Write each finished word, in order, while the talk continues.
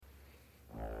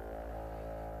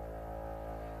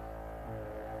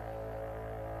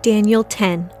Daniel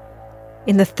 10.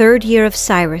 In the 3rd year of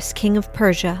Cyrus, king of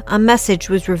Persia, a message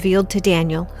was revealed to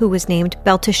Daniel, who was named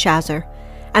Belteshazzar.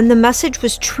 And the message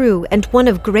was true and one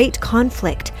of great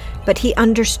conflict, but he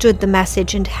understood the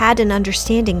message and had an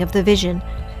understanding of the vision.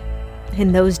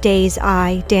 In those days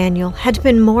I, Daniel, had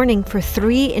been mourning for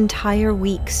 3 entire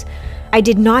weeks. I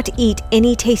did not eat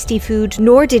any tasty food,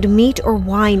 nor did meat or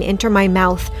wine enter my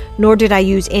mouth, nor did I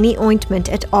use any ointment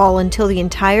at all until the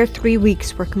entire 3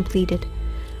 weeks were completed.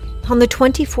 On the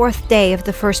 24th day of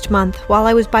the 1st month, while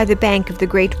I was by the bank of the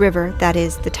great river, that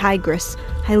is, the Tigris,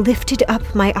 I lifted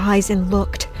up my eyes and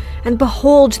looked, and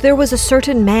behold, there was a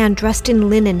certain man dressed in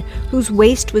linen, whose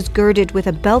waist was girded with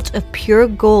a belt of pure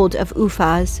gold of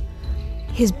Uphaz.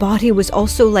 His body was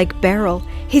also like beryl.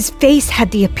 His face had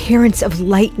the appearance of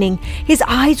lightning. His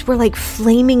eyes were like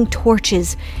flaming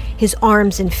torches. His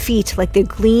arms and feet like the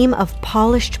gleam of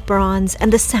polished bronze,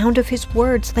 and the sound of his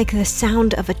words like the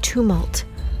sound of a tumult.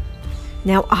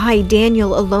 Now I,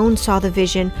 Daniel, alone saw the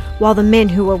vision, while the men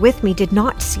who were with me did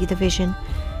not see the vision.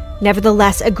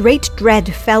 Nevertheless, a great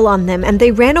dread fell on them, and they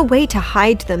ran away to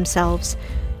hide themselves.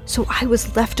 So I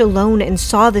was left alone and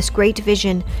saw this great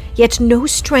vision, yet no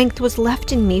strength was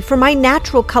left in me, for my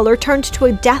natural color turned to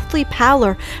a deathly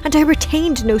pallor, and I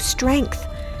retained no strength.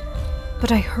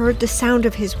 But I heard the sound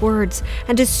of his words,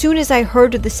 and as soon as I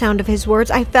heard the sound of his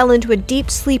words, I fell into a deep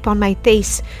sleep on my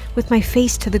face, with my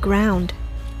face to the ground.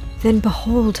 Then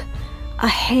behold, a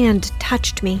hand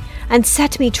touched me, and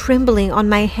set me trembling on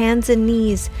my hands and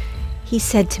knees. He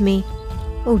said to me,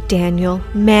 "O Daniel,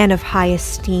 man of high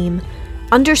esteem,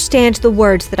 understand the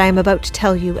words that I am about to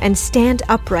tell you, and stand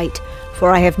upright, for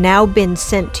I have now been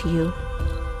sent to you."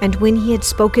 And when he had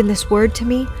spoken this word to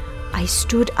me, I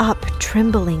stood up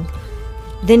trembling.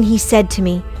 Then he said to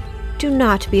me, "Do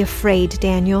not be afraid,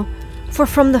 Daniel, for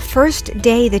from the first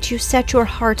day that you set your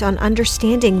heart on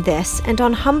understanding this and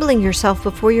on humbling yourself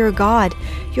before your God,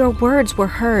 your words were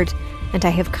heard, and I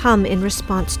have come in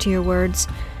response to your words.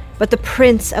 But the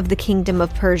prince of the kingdom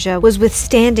of Persia was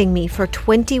withstanding me for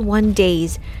 21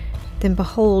 days. Then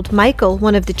behold, Michael,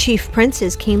 one of the chief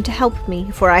princes, came to help me,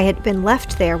 for I had been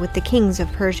left there with the kings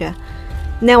of Persia.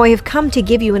 Now I have come to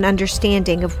give you an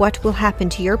understanding of what will happen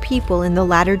to your people in the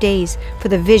latter days, for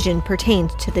the vision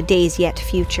pertained to the days yet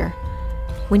future."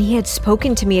 When he had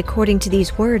spoken to me according to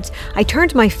these words, I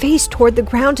turned my face toward the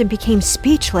ground and became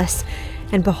speechless.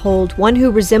 And behold, one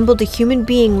who resembled a human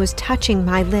being was touching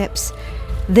my lips.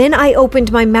 Then I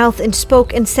opened my mouth and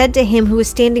spoke and said to him who was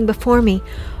standing before me,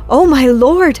 "O my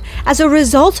Lord, as a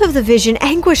result of the vision,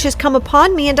 anguish has come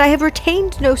upon me, and I have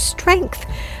retained no strength.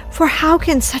 For how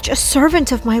can such a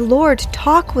servant of my Lord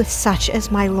talk with such as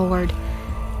my Lord?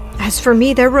 As for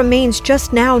me, there remains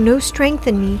just now no strength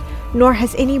in me, nor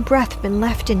has any breath been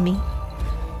left in me."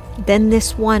 Then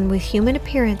this one with human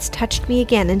appearance touched me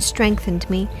again and strengthened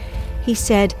me. He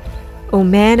said, "O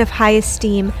man of high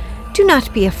esteem, do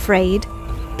not be afraid.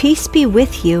 Peace be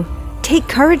with you. Take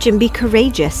courage and be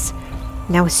courageous."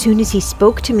 Now as soon as he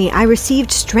spoke to me, I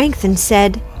received strength and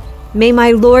said, "May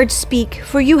my Lord speak,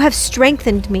 for you have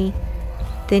strengthened me."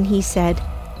 Then he said,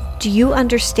 "Do you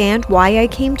understand why I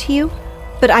came to you?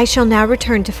 But I shall now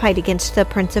return to fight against the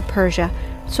prince of Persia.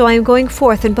 So I am going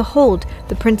forth, and behold,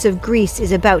 the prince of Greece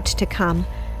is about to come.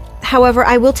 However,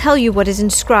 I will tell you what is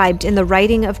inscribed in the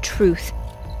writing of truth.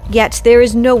 Yet there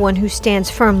is no one who stands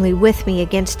firmly with me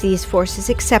against these forces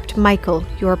except Michael,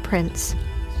 your prince."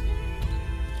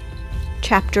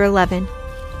 Chapter 11.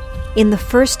 In the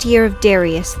 1st year of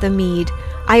Darius the Mede,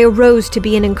 I arose to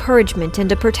be an encouragement and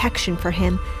a protection for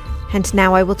him. And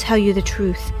now I will tell you the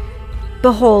truth.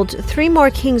 Behold, 3 more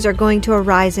kings are going to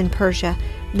arise in Persia.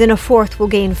 Then a 4th will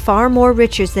gain far more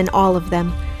riches than all of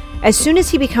them. As soon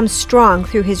as he becomes strong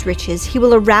through his riches, he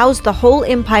will arouse the whole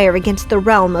empire against the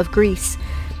realm of Greece.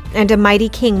 And a mighty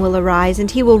king will arise,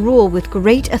 and he will rule with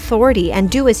great authority and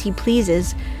do as he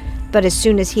pleases. But as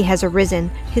soon as he has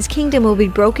arisen, his kingdom will be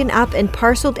broken up and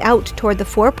parceled out toward the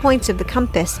 4 points of the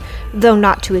compass, though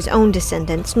not to his own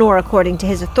descendants, nor according to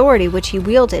his authority which he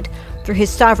wielded, for his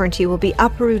sovereignty will be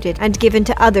uprooted and given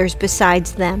to others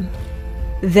besides them.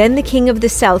 Then the king of the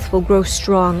south will grow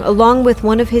strong, along with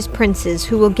one of his princes,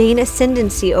 who will gain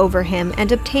ascendancy over him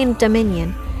and obtain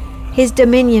dominion. His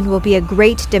dominion will be a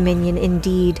great dominion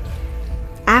indeed.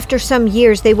 After some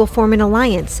years they will form an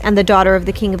alliance, and the daughter of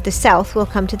the king of the south will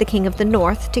come to the king of the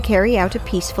north to carry out a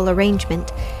peaceful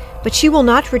arrangement. But she will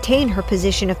not retain her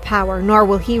position of power, nor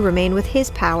will he remain with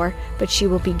his power, but she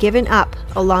will be given up,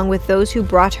 along with those who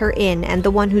brought her in, and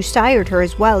the one who sired her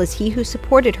as well as he who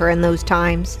supported her in those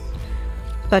times.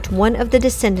 But one of the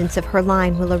descendants of her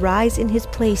line will arise in his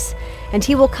place, and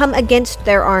he will come against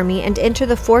their army and enter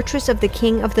the fortress of the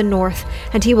king of the north,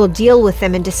 and he will deal with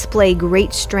them and display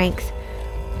great strength.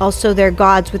 Also their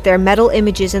gods with their metal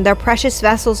images and their precious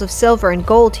vessels of silver and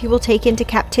gold he will take into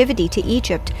captivity to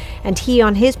Egypt, and he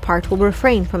on his part will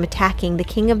refrain from attacking the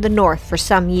king of the north for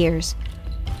some years.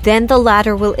 Then the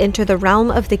latter will enter the realm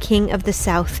of the king of the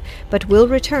south, but will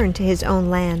return to his own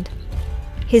land.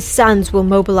 His sons will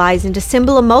mobilize and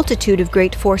assemble a multitude of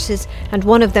great forces, and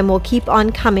one of them will keep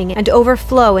on coming and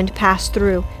overflow and pass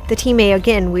through, that he may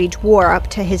again wage war up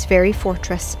to his very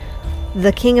fortress.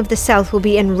 The king of the south will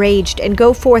be enraged and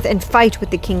go forth and fight with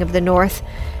the king of the north.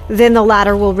 Then the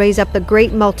latter will raise up a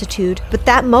great multitude, but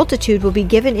that multitude will be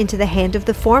given into the hand of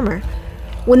the former.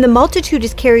 When the multitude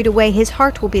is carried away, his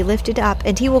heart will be lifted up,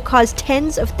 and he will cause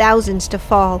tens of thousands to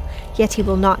fall, yet he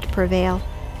will not prevail.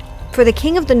 For the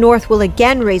king of the north will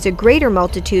again raise a greater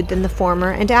multitude than the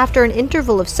former, and after an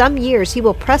interval of some years he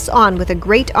will press on with a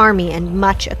great army and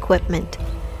much equipment.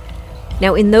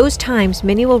 Now in those times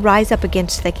many will rise up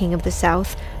against the king of the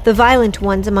south. The violent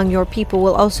ones among your people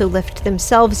will also lift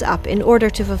themselves up in order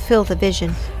to fulfill the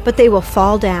vision, but they will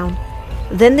fall down.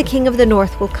 Then the king of the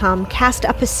north will come, cast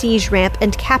up a siege ramp,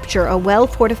 and capture a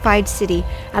well-fortified city,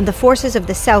 and the forces of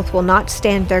the south will not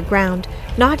stand their ground,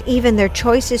 not even their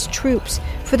choicest troops,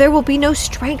 for there will be no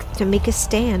strength to make a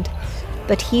stand.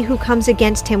 But he who comes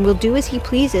against him will do as he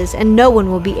pleases, and no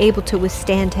one will be able to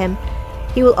withstand him.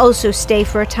 He will also stay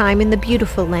for a time in the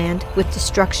beautiful land, with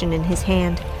destruction in his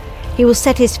hand. He will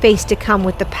set his face to come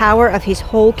with the power of his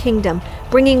whole kingdom,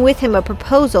 bringing with him a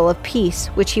proposal of peace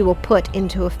which he will put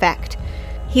into effect.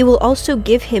 He will also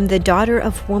give him the daughter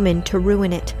of woman to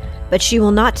ruin it, but she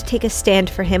will not take a stand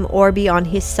for him or be on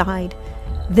his side.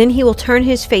 Then he will turn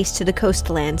his face to the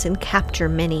coastlands and capture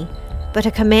many. But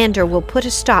a commander will put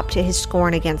a stop to his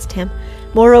scorn against him.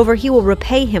 Moreover, he will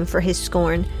repay him for his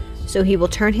scorn. So he will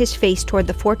turn his face toward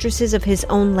the fortresses of his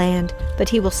own land, but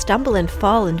he will stumble and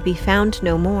fall and be found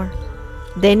no more.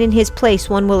 Then in his place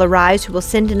one will arise who will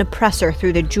send an oppressor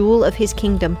through the jewel of his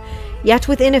kingdom. Yet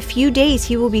within a few days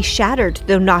he will be shattered,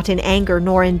 though not in anger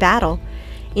nor in battle.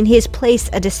 In his place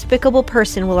a despicable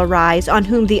person will arise, on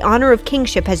whom the honor of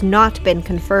kingship has not been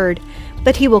conferred,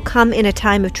 but he will come in a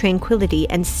time of tranquility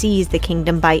and seize the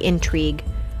kingdom by intrigue.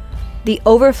 The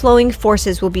overflowing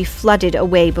forces will be flooded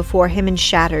away before him and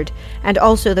shattered, and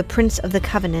also the prince of the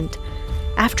covenant.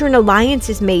 After an alliance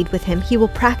is made with him, he will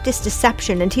practice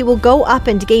deception, and he will go up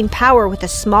and gain power with a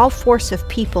small force of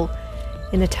people.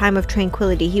 In a time of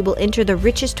tranquility he will enter the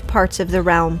richest parts of the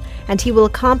realm, and he will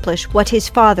accomplish what his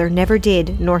father never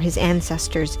did, nor his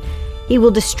ancestors. He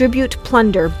will distribute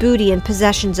plunder, booty, and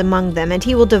possessions among them, and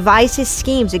he will devise his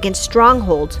schemes against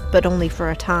strongholds, but only for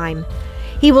a time.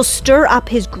 He will stir up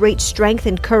his great strength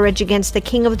and courage against the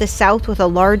king of the south with a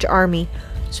large army.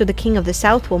 So the king of the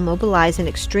south will mobilize an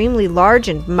extremely large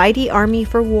and mighty army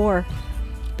for war.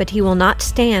 But he will not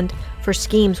stand, for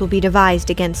schemes will be devised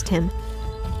against him.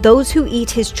 Those who eat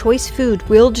his choice food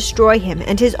will destroy him,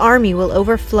 and his army will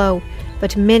overflow,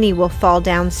 but many will fall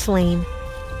down slain.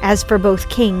 As for both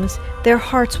kings, their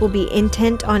hearts will be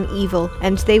intent on evil,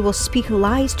 and they will speak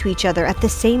lies to each other at the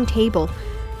same table.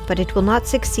 But it will not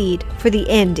succeed, for the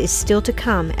end is still to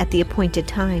come at the appointed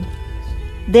time.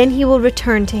 Then he will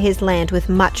return to his land with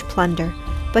much plunder,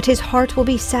 but his heart will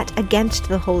be set against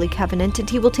the Holy Covenant, and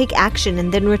he will take action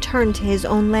and then return to his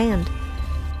own land.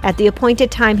 At the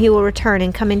appointed time he will return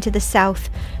and come into the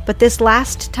south, but this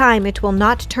last time it will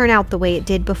not turn out the way it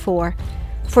did before.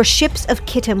 For ships of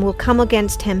Kittim will come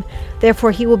against him,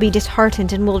 therefore he will be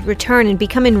disheartened and will return and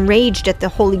become enraged at the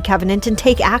Holy Covenant and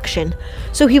take action.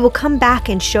 So he will come back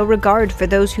and show regard for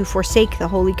those who forsake the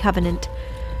Holy Covenant.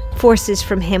 Forces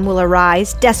from him will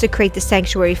arise, desecrate the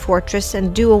sanctuary fortress,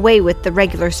 and do away with the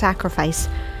regular sacrifice.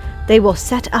 They will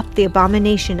set up the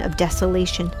abomination of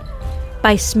desolation.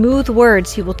 By smooth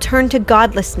words he will turn to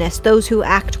godlessness those who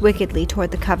act wickedly toward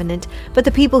the covenant, but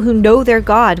the people who know their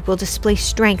God will display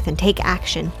strength and take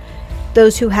action.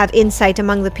 Those who have insight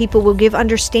among the people will give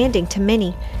understanding to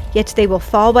many, yet they will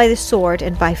fall by the sword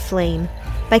and by flame,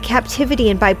 by captivity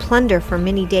and by plunder for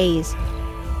many days.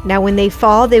 Now when they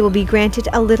fall, they will be granted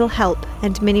a little help,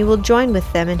 and many will join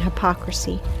with them in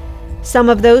hypocrisy. Some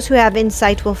of those who have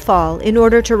insight will fall, in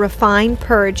order to refine,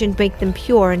 purge, and make them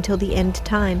pure until the end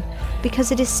time,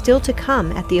 because it is still to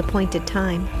come at the appointed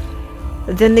time.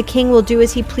 Then the king will do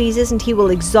as he pleases, and he will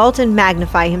exalt and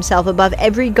magnify himself above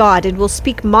every god, and will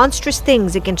speak monstrous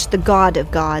things against the God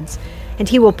of gods. And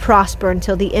he will prosper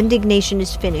until the indignation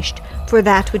is finished, for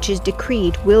that which is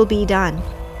decreed will be done.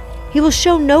 He will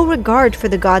show no regard for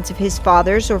the gods of his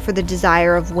fathers or for the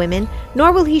desire of women,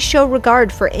 nor will he show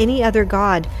regard for any other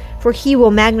god, for he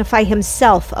will magnify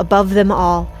himself above them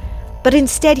all. But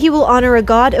instead he will honor a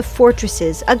god of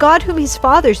fortresses, a god whom his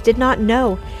fathers did not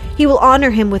know. He will honor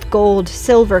him with gold,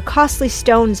 silver, costly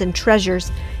stones, and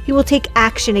treasures. He will take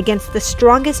action against the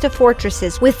strongest of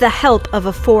fortresses with the help of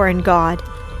a foreign god.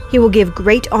 He will give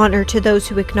great honor to those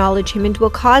who acknowledge him and will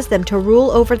cause them to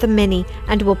rule over the many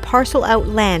and will parcel out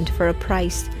land for a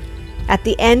price. At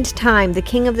the end time, the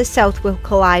king of the south will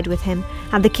collide with him,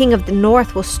 and the king of the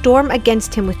north will storm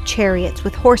against him with chariots,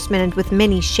 with horsemen, and with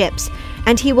many ships.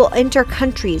 And he will enter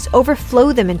countries,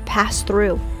 overflow them, and pass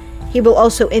through. He will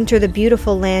also enter the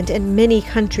beautiful land, and many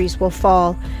countries will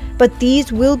fall. But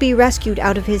these will be rescued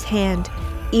out of his hand: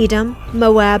 Edom,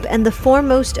 Moab, and the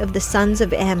foremost of the sons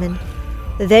of Ammon.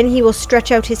 Then he will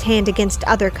stretch out his hand against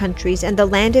other countries, and the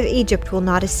land of Egypt will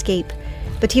not escape.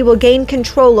 But he will gain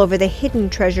control over the hidden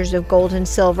treasures of gold and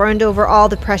silver, and over all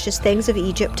the precious things of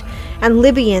Egypt, and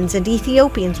Libyans and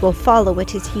Ethiopians will follow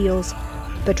at his heels.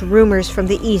 But rumors from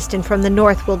the east and from the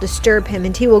north will disturb him,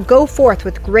 and he will go forth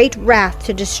with great wrath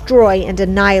to destroy and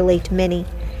annihilate many.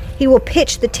 He will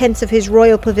pitch the tents of his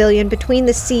royal pavilion between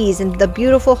the seas and the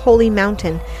beautiful holy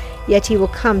mountain, yet he will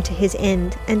come to his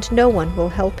end, and no one will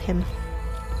help him.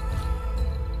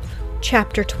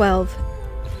 Chapter 12.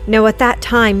 Now at that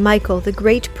time Michael, the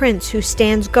great prince who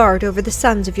stands guard over the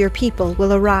sons of your people,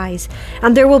 will arise,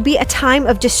 and there will be a time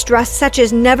of distress such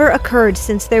as never occurred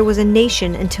since there was a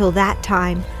nation until that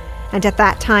time. And at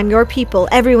that time your people,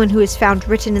 everyone who is found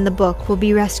written in the book, will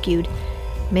be rescued.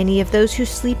 Many of those who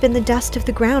sleep in the dust of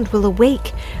the ground will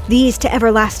awake, these to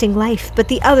everlasting life, but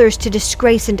the others to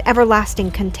disgrace and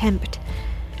everlasting contempt.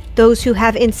 Those who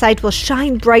have insight will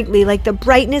shine brightly like the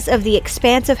brightness of the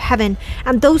expanse of heaven,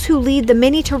 and those who lead the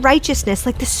many to righteousness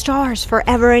like the stars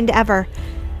forever and ever.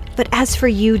 But as for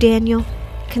you, Daniel,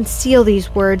 conceal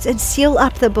these words and seal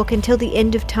up the book until the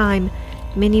end of time.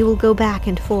 Many will go back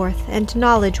and forth, and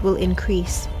knowledge will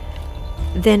increase.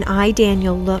 Then I,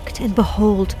 Daniel, looked, and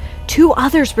behold, 2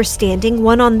 others were standing,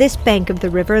 one on this bank of the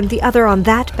river, and the other on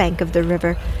that bank of the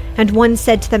river. And one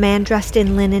said to the man dressed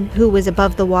in linen, who was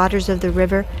above the waters of the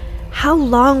river, "How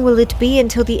long will it be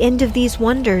until the end of these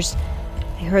wonders?"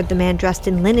 I heard the man dressed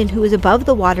in linen, who was above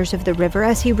the waters of the river,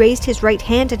 as he raised his right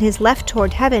hand and his left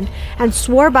toward heaven, and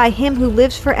swore by him who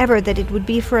lives forever that it would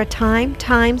be for a time,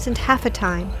 times, and half a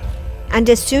time. And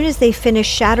as soon as they finish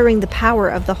shattering the power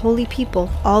of the holy people,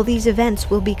 all these events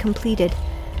will be completed.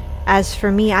 As for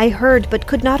me, I heard but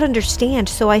could not understand,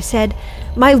 so I said,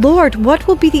 "My Lord, what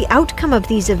will be the outcome of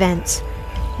these events?"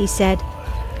 He said,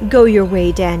 "Go your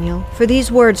way, Daniel, for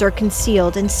these words are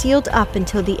concealed and sealed up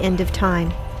until the end of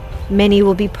time. Many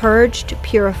will be purged,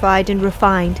 purified, and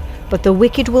refined, but the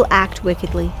wicked will act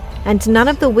wickedly, and none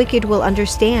of the wicked will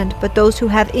understand, but those who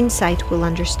have insight will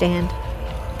understand.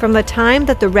 From the time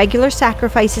that the regular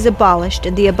sacrifice is abolished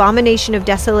and the abomination of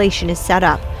desolation is set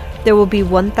up, there will be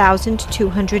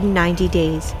 1,290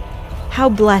 days. How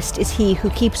blessed is he who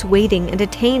keeps waiting and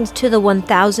attains to the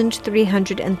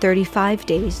 1,335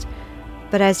 days.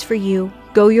 But as for you,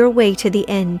 go your way to the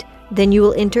end, then you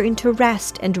will enter into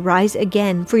rest and rise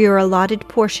again for your allotted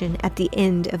portion at the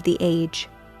end of the age."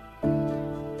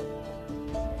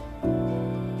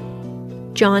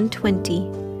 John 20.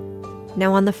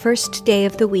 Now on the first day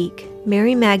of the week,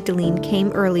 Mary Magdalene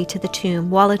came early to the tomb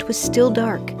while it was still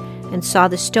dark, and saw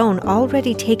the stone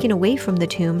already taken away from the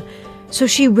tomb. So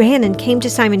she ran and came to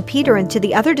Simon Peter and to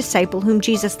the other disciple whom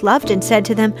Jesus loved, and said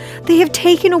to them, "They have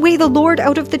taken away the Lord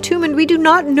out of the tomb, and we do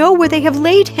not know where they have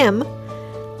laid him."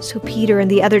 So Peter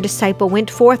and the other disciple went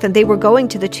forth, and they were going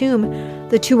to the tomb.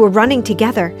 The 2 were running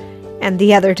together, and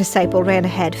the other disciple ran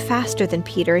ahead faster than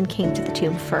Peter and came to the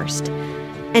tomb first.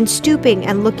 And stooping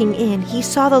and looking in, he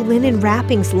saw the linen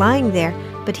wrappings lying there,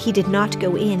 but he did not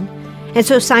go in. And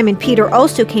so Simon Peter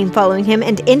also came following him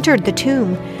and entered the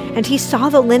tomb. And he saw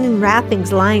the linen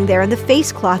wrappings lying there, and the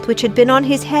face cloth which had been on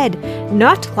his head,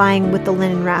 not lying with the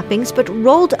linen wrappings, but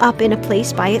rolled up in a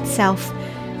place by itself.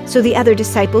 So the other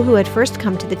disciple who had first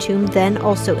come to the tomb then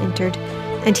also entered,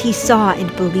 and he saw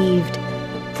and believed.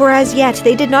 For as yet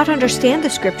they did not understand the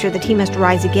scripture that he must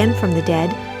rise again from the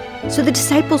dead. So the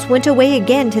disciples went away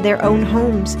again to their own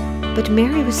homes, but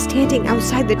Mary was standing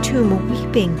outside the tomb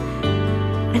weeping.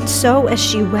 And so as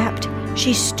she wept,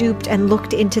 she stooped and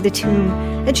looked into the tomb,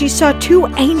 and she saw 2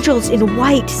 angels in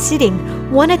white sitting,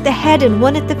 one at the head and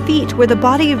one at the feet, where the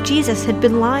body of Jesus had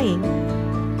been lying.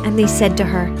 And they said to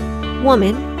her,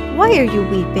 "Woman, why are you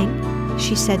weeping?"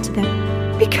 She said to them,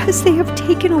 "Because they have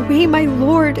taken away my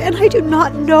Lord, and I do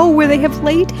not know where they have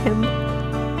laid him."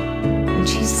 And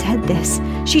she she said this,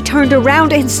 she turned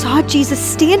around and saw Jesus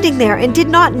standing there and did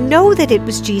not know that it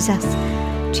was Jesus.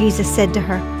 Jesus said to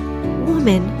her,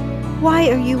 "Woman, why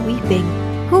are you weeping?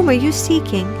 Whom are you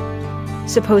seeking?"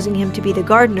 Supposing him to be the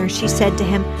gardener, she said to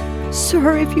him,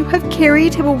 "Sir, if you have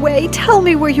carried him away, tell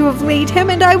me where you have laid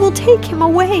him, and I will take him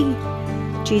away."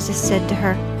 Jesus said to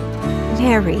her,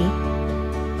 "Mary."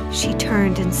 She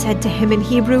turned and said to him in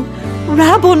Hebrew,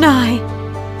 "Rabboni,"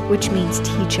 which means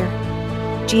teacher.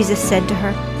 Jesus said to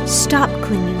her, "Stop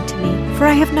clinging to me, for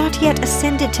I have not yet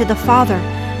ascended to the Father,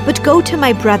 but go to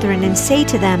my brethren and say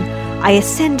to them, I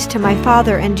ascend to my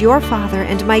Father and your Father,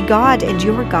 and my God and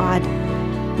your God."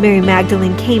 Mary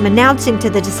Magdalene came, announcing to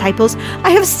the disciples, "I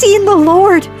have seen the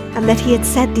Lord," and that he had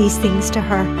said these things to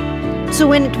her. So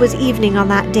when it was evening on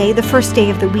that day, the first day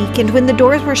of the week, and when the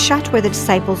doors were shut where the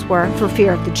disciples were, for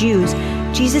fear of the Jews,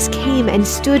 Jesus came and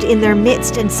stood in their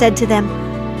midst and said to them,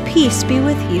 "Peace be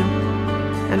with you."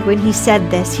 And when he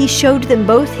said this, he showed them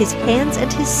both his hands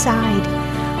and his side.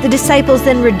 The disciples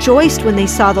then rejoiced when they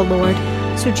saw the Lord.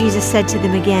 So Jesus said to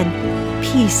them again,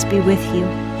 "Peace be with you.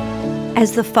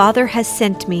 As the Father has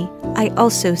sent me, I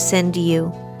also send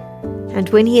you." And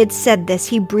when he had said this,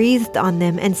 he breathed on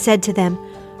them and said to them,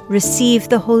 "Receive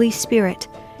the Holy Spirit.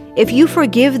 If you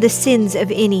forgive the sins of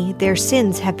any, their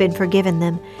sins have been forgiven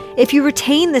them. If you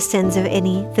retain the sins of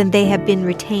any, then they have been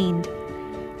retained."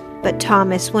 But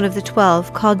Thomas, one of the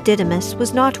 12, called Didymus,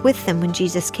 was not with them when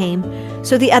Jesus came.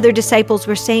 So the other disciples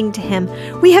were saying to him,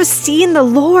 "We have seen the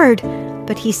Lord."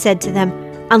 But he said to them,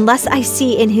 "Unless I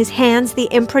see in his hands the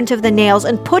imprint of the nails,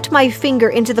 and put my finger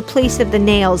into the place of the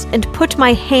nails, and put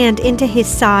my hand into his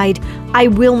side, I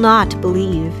will not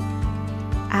believe."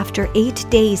 After 8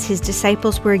 days his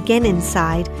disciples were again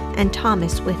inside, and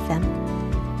Thomas with them.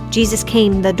 Jesus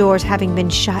came, the doors having been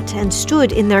shut, and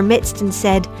stood in their midst and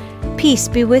said, "Peace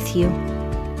be with you."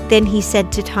 Then he said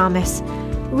to Thomas,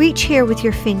 "Reach here with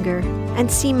your finger,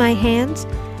 and see my hands,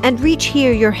 and reach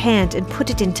here your hand and put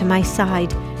it into my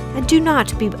side, and do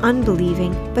not be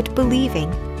unbelieving, but believing."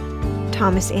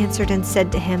 Thomas answered and said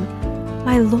to him,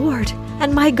 "My Lord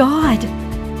and my God."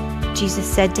 Jesus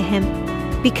said to him,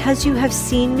 "Because you have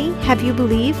seen me, have you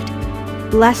believed?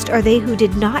 Blessed are they who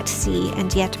did not see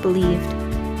and yet believed."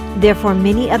 Therefore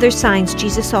many other signs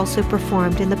Jesus also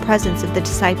performed in the presence of the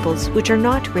disciples, which are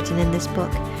not written in this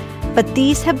book. But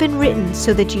these have been written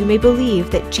so that you may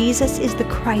believe that Jesus is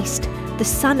the Christ, the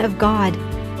Son of God,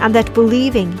 and that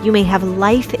believing you may have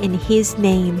life in his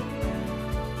name.